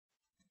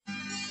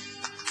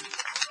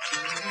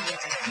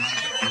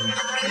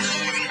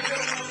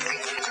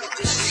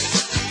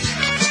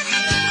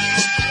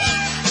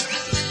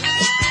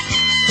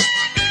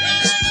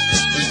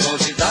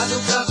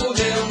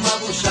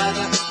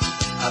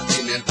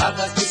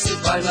movimentada que se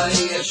faz lá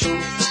em Exu.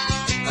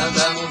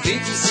 Andamos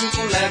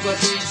 25 léguas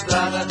de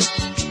estrada,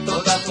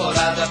 toda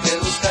florada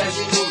pelos pés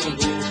de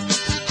Mulungu.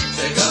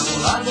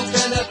 Chegamos lá no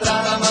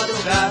penetrar da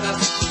madrugada,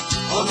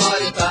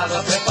 Honório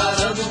tava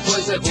preparando um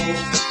boi zebu,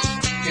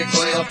 que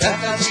foi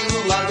oferta de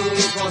Lula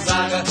Luiz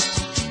Gonzaga,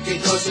 que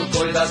trouxe o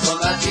boi da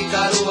zona de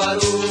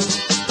Caruaru.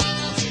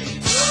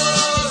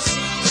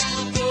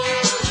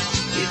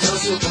 Que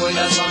trouxe o boi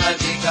da zona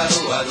de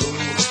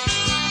Caruaru.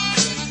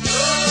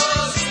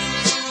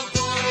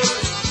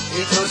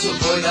 Que trouxe o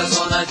boi da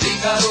zona de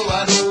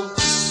Caruaru.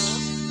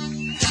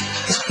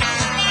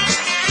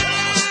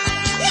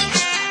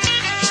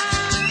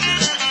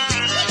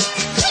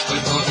 Foi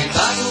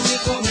convidado e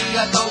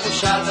comia tal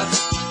buchada,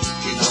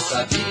 que não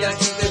sabia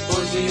que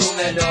depois vinha o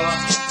melhor.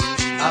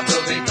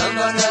 Aproveitando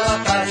aquela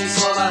tarde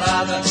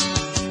ensolarada,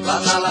 lá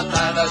na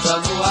latada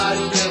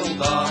Januário deu um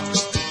dó.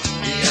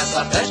 E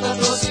essa festa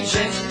trouxe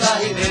gente da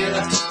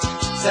Ribeira,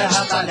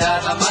 Serra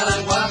Talhada,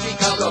 Maranguape e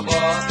Cabrobó.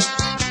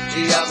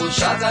 E a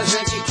buchada a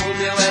gente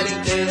comeu ela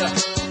inteira,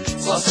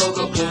 só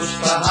sobrou puxo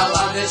pra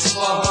ralar nesse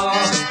forró.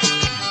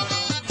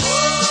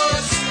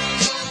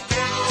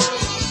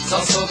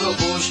 Só sobrou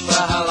puxo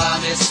pra ralar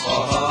nesse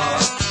forró.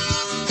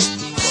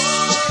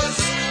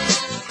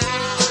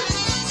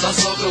 Só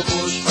sobrou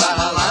puxo pra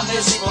ralar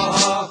nesse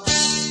forró.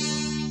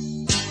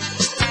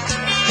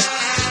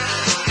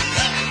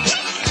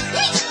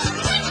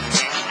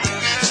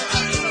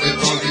 Foi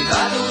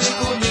convidado e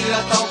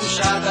comia tal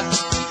buchada,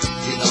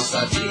 que não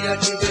sabia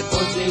que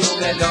depois vinha o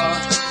melhor.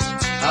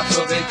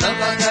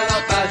 Aproveitando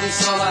aquela tarde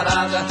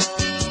ensolarada,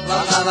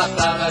 lá na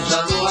latada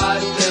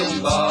Januário deu um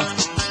dó.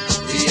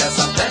 E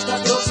essa festa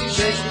trouxe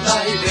gente da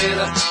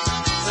Ribeira,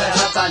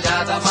 Serra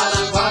Talhada,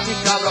 Maranguape e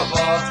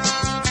Cabrobó.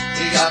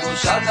 E a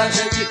buchada a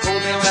gente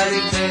comeu ela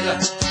inteira,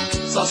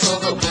 só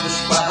sobrou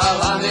puxo pra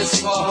ralar nesse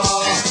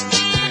forró.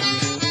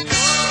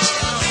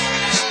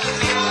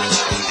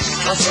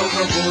 Só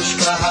sobrou puxo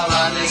pra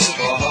ralar nesse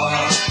forró.